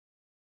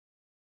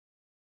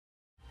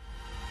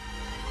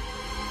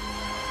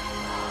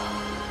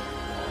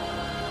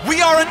We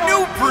are a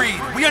new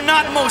breed. We are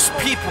not most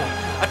people.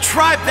 A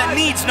tribe that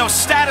needs no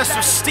status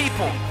or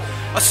steeple.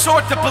 A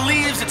sort that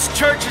believes its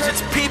churches, its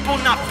people,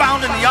 not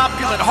found in the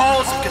opulent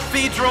halls of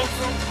cathedrals.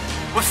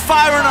 With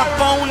fire in our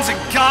bones and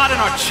God in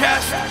our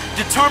chest,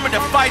 determined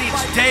to fight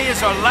each day as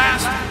our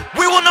last.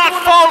 We will not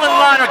fall in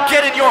line or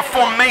get in your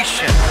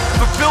formation.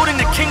 For building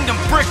the kingdom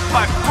brick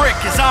by brick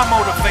is our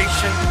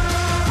motivation.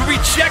 We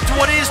reject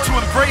what is to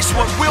embrace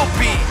what will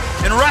be,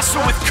 and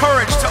wrestle with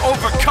courage to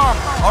overcome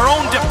our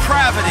own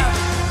depravity.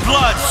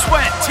 Blood,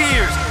 sweat,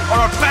 tears are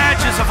our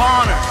badges of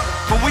honor.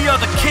 For we are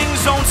the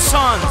king's own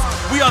sons,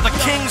 we are the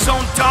king's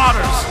own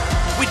daughters.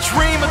 We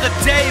dream of the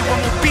day when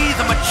we'll be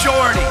the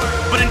majority,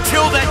 but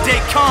until that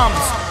day comes,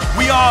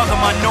 we are the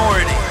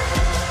minority.